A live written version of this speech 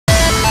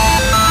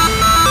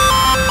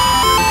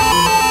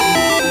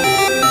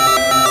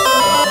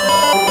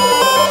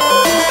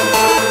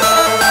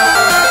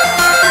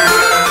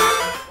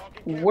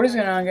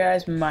What's going on,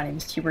 guys? My name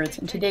is T-Bretz,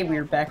 and today we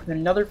are back with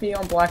another video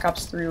on Black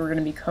Ops 3. We're going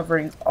to be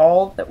covering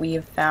all that we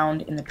have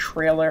found in the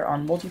trailer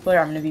on multiplayer.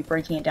 I'm going to be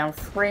breaking it down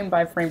frame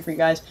by frame for you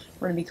guys.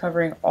 We're going to be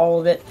covering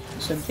all of it.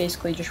 So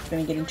basically, we're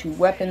going to get into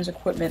weapons,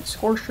 equipment,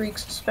 score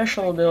streaks,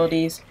 special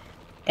abilities,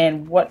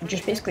 and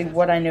basically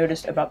what I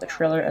noticed about the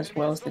trailer, as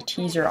well as the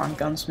teaser on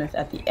Gunsmith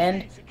at the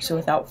end. So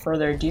without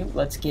further ado,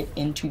 let's get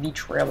into the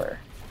trailer.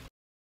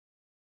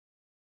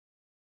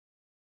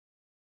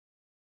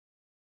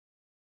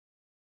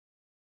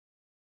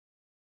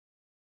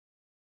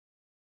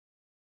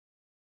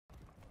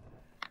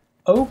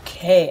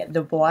 Okay,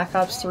 the Black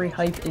Ops 3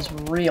 hype is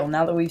real.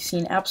 Now that we've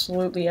seen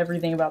absolutely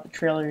everything about the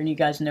trailer and you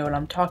guys know what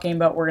I'm talking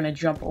about, we're going to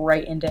jump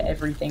right into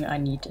everything I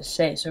need to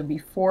say. So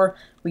before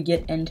we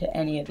get into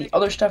any of the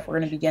other stuff, we're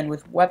going to begin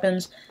with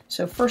weapons.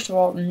 So first of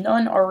all,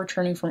 none are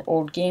returning from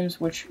old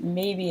games, which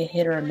may be a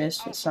hit or a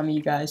miss with some of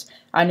you guys.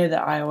 I know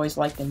that I always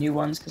like the new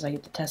ones because I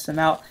get to test them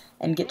out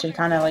and get to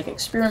kind of like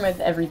experiment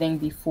with everything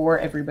before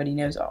everybody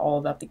knows all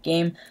about the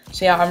game.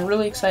 So yeah, I'm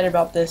really excited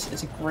about this.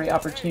 It's a great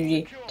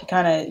opportunity to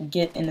kind of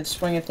get in the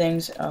swing of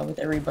things with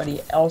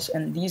everybody else.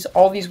 And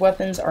all these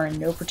weapons are in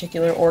no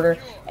particular order,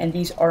 and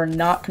these are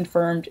not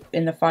confirmed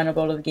in the final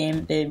build of the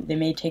game. They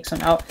may take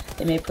some out,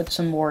 they may put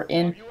some more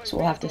in, so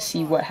we'll have to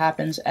see what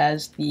happens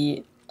as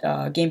the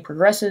game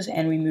progresses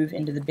and we move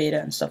into the beta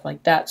and stuff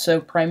like that.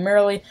 So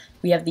primarily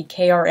we have the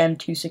KRM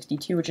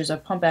 262, which is a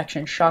pump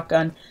action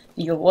shotgun,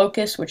 the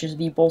Locust, which is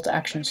the bolt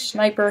action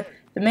sniper,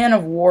 the Man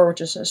of War,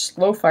 which is a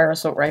slow fire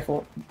assault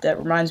rifle that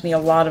reminds me a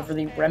lot of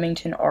the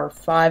Remington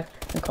R5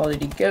 from Call of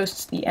Duty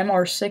Ghosts, the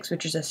MR6,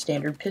 which is a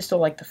standard pistol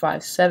like the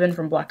 5.7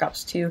 from Black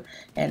Ops 2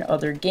 and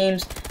other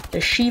games,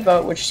 the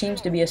Shiva, which seems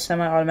to be a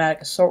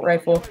semi-automatic assault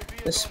rifle,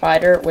 the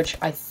Spider, which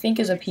I think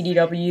is a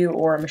PDW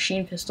or a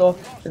machine pistol,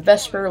 the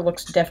Vesper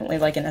looks definitely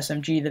like an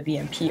SMG, the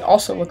VMP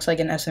also looks like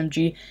an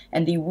SMG,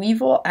 and the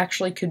Weevil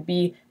actually could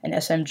be an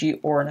SMG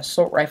or an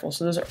assault rifle.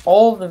 So those are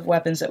all the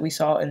weapons that we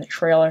saw in the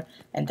trailer,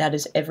 and that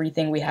is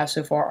everything we have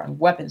so far on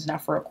weapons. Now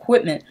for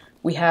equipment,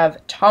 we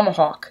have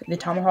Tomahawk, the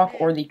Tomahawk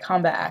or the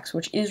Combat Axe,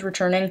 which is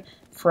returning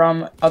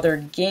from other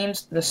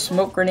games, the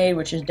Smoke Grenade,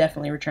 which is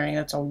definitely returning.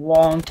 That's a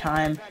long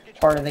time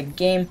part of the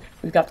game.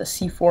 We've got the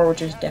C4,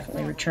 which is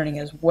definitely returning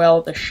as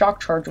well, the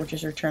Shock Charge, which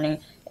is returning,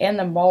 and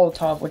the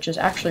Molotov, which is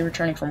actually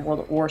returning from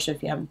World at War. So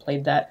if you haven't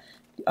played that,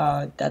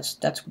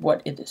 that's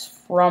what it is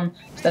from.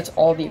 So that's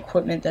all the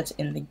equipment that's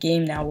in the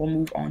game. Now we'll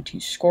move on to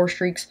score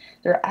streaks.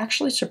 There are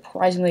actually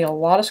surprisingly a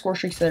lot of score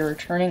streaks that are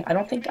returning. I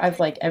don't think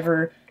I've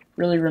ever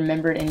really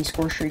remembered any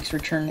score streaks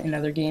return in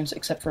other games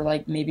except for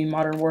maybe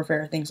Modern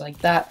Warfare, things like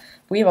that.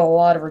 We have a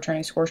lot of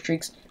returning score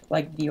streaks,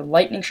 like the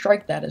Lightning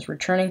Strike, that is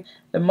returning.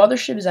 The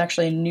Mothership is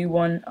actually a new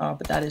one,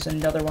 but that is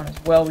another one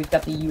as well. We've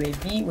got the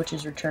UAV, which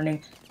is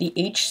returning. The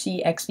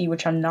HCXD,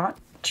 which I'm not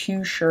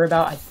too sure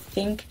about. I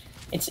think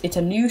it's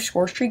a new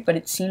score streak, but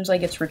it seems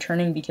like it's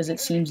returning because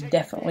it seems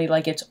definitely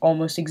like it's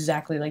almost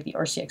exactly like the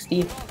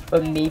RCXD,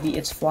 but maybe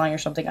it's flying or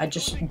something. I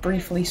just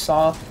briefly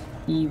saw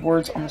the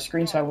words on the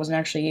screen, so I wasn't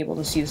actually able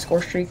to see the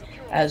score streak,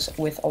 as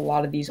with a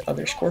lot of these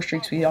other score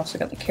streaks. We also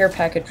got the care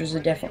package, which is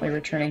definitely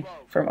returning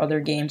from other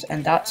games,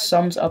 and that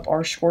sums up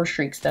our score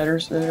streaks.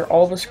 Those are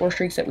all the score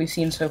streaks that we've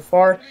seen so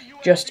far,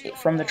 just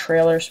from the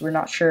trailer, so we're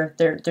not sure.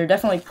 They're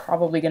definitely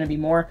probably going to be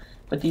more,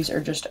 but these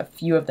are just a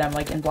few of them.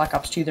 Like in Black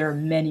Ops 2, there are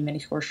many, many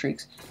score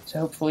streaks, so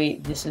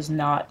hopefully this is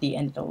not the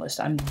end of the list.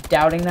 I'm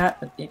doubting that,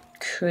 but it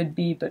could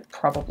be, but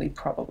probably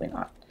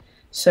not.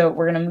 So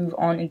we're going to move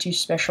on into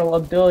special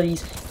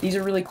abilities. These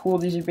are really cool.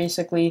 These are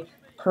basically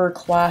per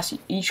class.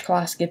 Each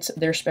class gets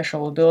their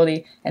special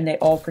ability, and they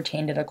all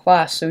pertain to the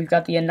class. So we've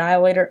got the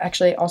Annihilator.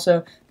 Actually,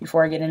 also,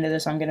 before I get into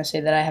this, I'm going to say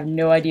that I have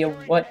no idea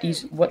what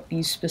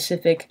these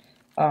specific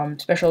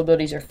special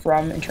abilities are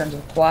from in terms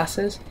of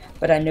classes,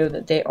 but I know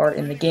that they are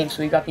in the game.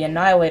 So we've got the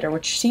Annihilator,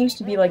 which seems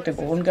to be like the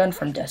Golden Gun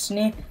from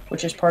Destiny,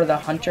 which is part of the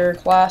Hunter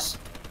class.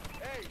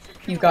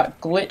 You've got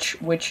Glitch,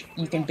 which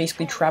you can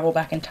basically travel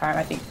back in time,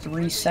 I think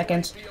 3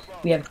 seconds.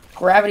 We have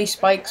Gravity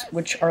Spikes,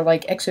 which are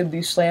like Exo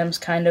Boost Slams,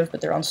 kind of,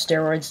 but they're on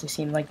steroids. They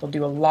seem like they'll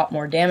do a lot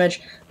more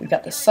damage. We've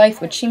got the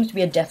Scythe, which seems to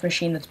be a death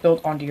machine that's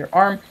built onto your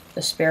arm.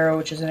 The Sparrow,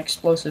 which is an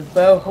explosive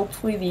bow.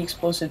 Hopefully the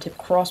explosive tip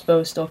crossbow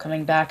is still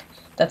coming back.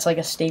 That's like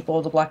a staple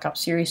of the Black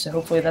Ops series, so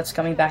hopefully that's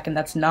coming back, and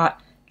that's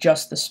not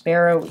just the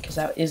Sparrow, because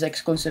that is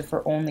exclusive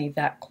for only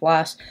that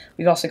class.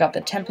 We've also got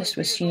the Tempest,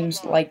 which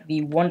seems like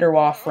the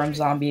Wonderwaff from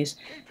Zombies,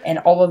 and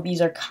all of these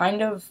are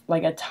kind of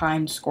like a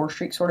timed score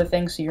streak sort of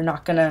thing, so you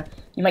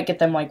might get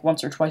them like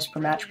once or twice per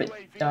match, but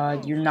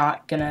you're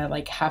not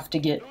gonna have to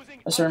get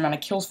a certain amount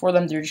of kills for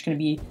them. They're just gonna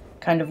be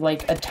kind of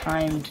like a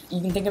timed, you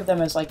can think of them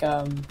as like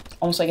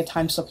almost like a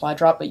timed supply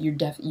drop, but you're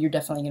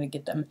definitely gonna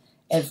get them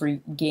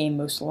every game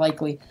most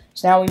likely.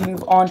 So now we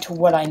move on to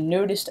what I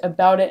noticed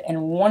about it,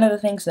 and one of the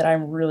things that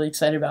I'm really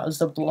excited about is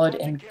the blood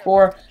and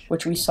gore,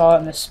 which we saw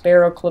in the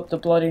Sparrow clip. The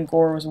blood and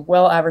gore was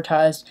well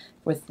advertised,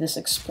 with this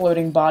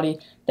exploding body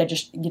that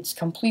just gets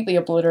completely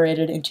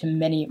obliterated into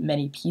many,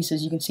 many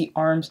pieces. You can see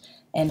arms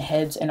and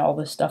heads and all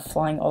this stuff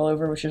flying all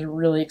over, which is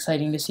really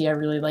exciting to see. I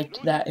really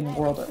liked that in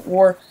World at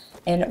War.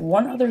 And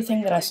one other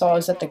thing that I saw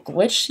is that the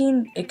glitch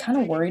scene, it kind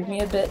of worried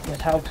me a bit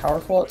with how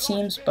powerful it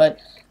seems, but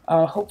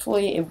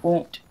hopefully it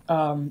won't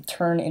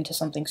turn into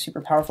something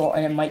super powerful,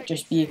 and it might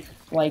just be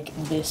like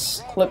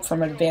this clip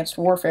from Advanced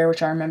Warfare,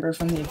 which I remember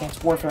from the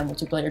Advanced Warfare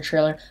multiplayer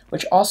trailer,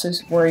 which also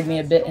worried me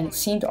a bit, and it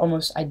seemed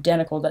almost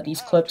identical, that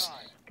these clips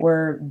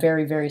were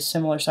very, very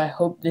similar, so I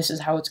hope this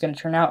is how it's going to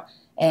turn out.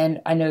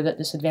 And I know that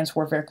this Advanced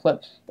Warfare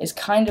clip is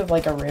kind of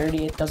like a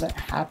rarity. It doesn't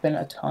happen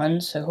a ton,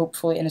 so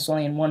hopefully, and it's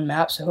only in one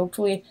map, so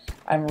hopefully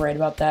I'm right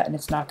about that, and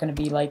it's not going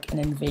to be like an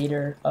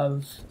invader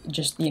of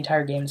just the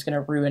entire game. It's going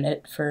to ruin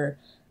it for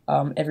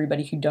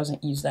everybody who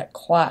doesn't use that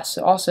class.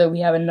 So also,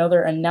 we have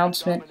another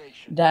announcement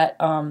that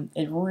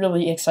it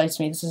really excites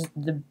me. This is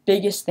the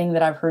biggest thing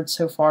that I've heard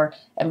so far,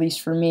 at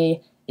least for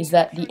me, is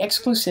that the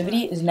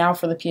exclusivity is now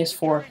for the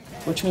PS4,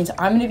 which means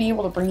I'm going to be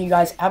able to bring you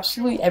guys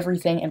absolutely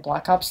everything in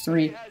Black Ops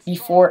 3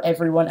 before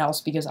everyone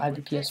else because I have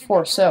the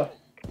PS4. So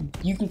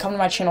you can come to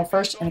my channel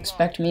first and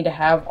expect me to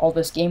have all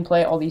this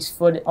gameplay, all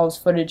this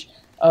footage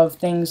of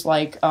things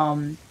like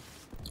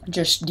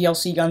just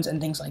DLC guns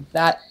and things like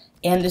that.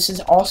 And this is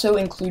also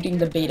including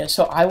the beta,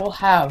 so I will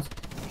have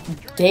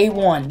day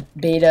one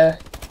beta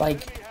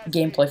like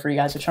gameplay for you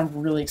guys, which I'm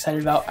really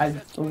excited about.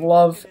 I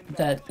love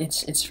that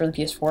it's for the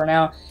PS4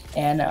 now,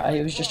 and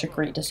it was just a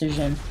great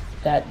decision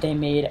that they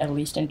made, at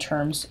least in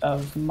terms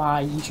of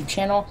my YouTube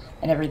channel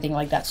and everything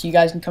like that. So you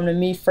guys can come to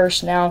me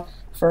first now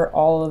for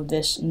all of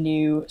this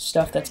new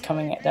stuff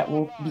that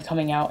will be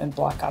coming out in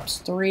Black Ops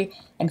 3.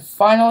 And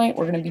finally,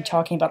 we're going to be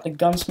talking about the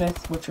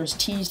gunsmith, which was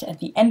teased at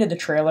the end of the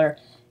trailer.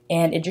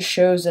 And it just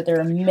shows that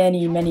there are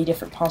many, many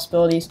different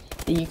possibilities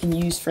that you can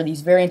use for these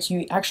variants.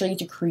 You actually get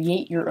to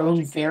create your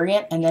own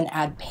variant and then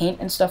add paint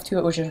and stuff to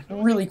it, which is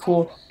really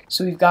cool.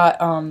 So we've got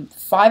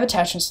 5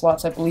 attachment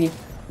slots, I believe,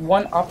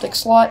 1 optic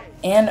slot,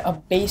 and a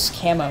base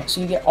camo.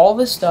 So you get all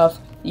this stuff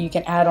that you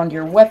can add onto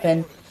your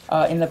weapon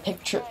in the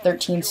Pick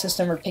 13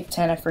 system or Pick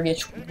 10. I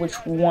forget which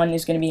one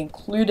is going to be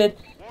included,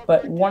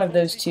 but one of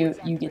those two,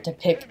 you get to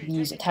pick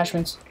these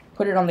attachments,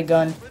 put it on the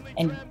gun,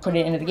 and put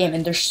it into the game.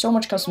 And there's so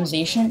much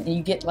customization, and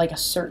you get like a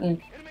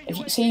certain, if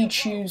you say you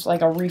choose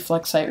like a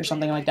reflex sight or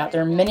something like that,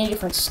 there are many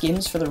different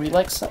skins for the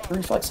reflex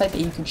sight that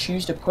you can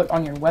choose to put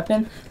on your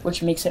weapon,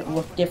 which makes it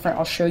look different.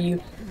 I'll show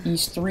you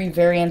these 3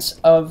 variants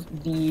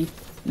of the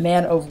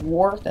Man of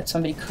War that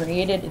somebody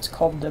created. It's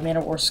called the Man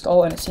of War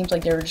Skull, and it seems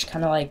like they were just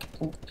kind of like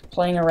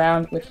playing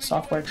around with the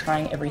software,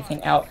 trying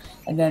everything out,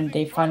 and then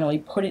they finally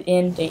put it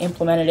in, they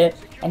implemented it,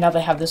 and now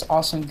they have this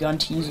awesome gun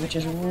to use, which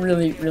is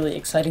really, really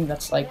exciting.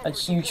 That's like a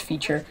huge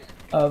feature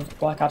of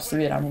Black Ops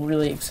 3 that I'm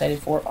really excited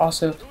for.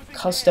 Also,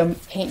 custom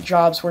paint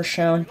jobs were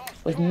shown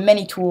with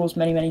many tools,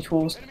 many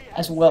tools,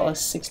 as well as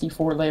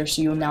 64 layers,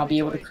 so you'll now be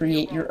able to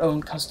create your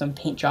own custom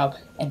paint job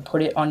and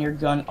put it on your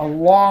gun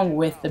along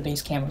with the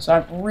base camo. So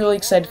I'm really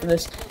excited for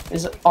this.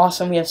 This is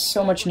awesome. We have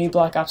so much new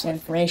Black Ops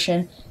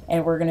information,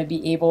 and we're going to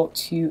be able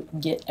to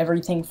get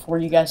everything for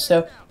you guys.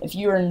 So if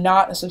you are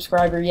not a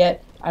subscriber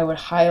yet, I would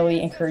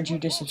highly encourage you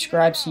to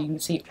subscribe so you can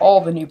see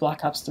all the new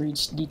Black Ops 3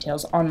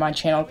 details on my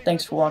channel.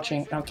 Thanks for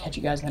watching, and I'll catch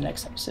you guys in the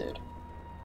next episode.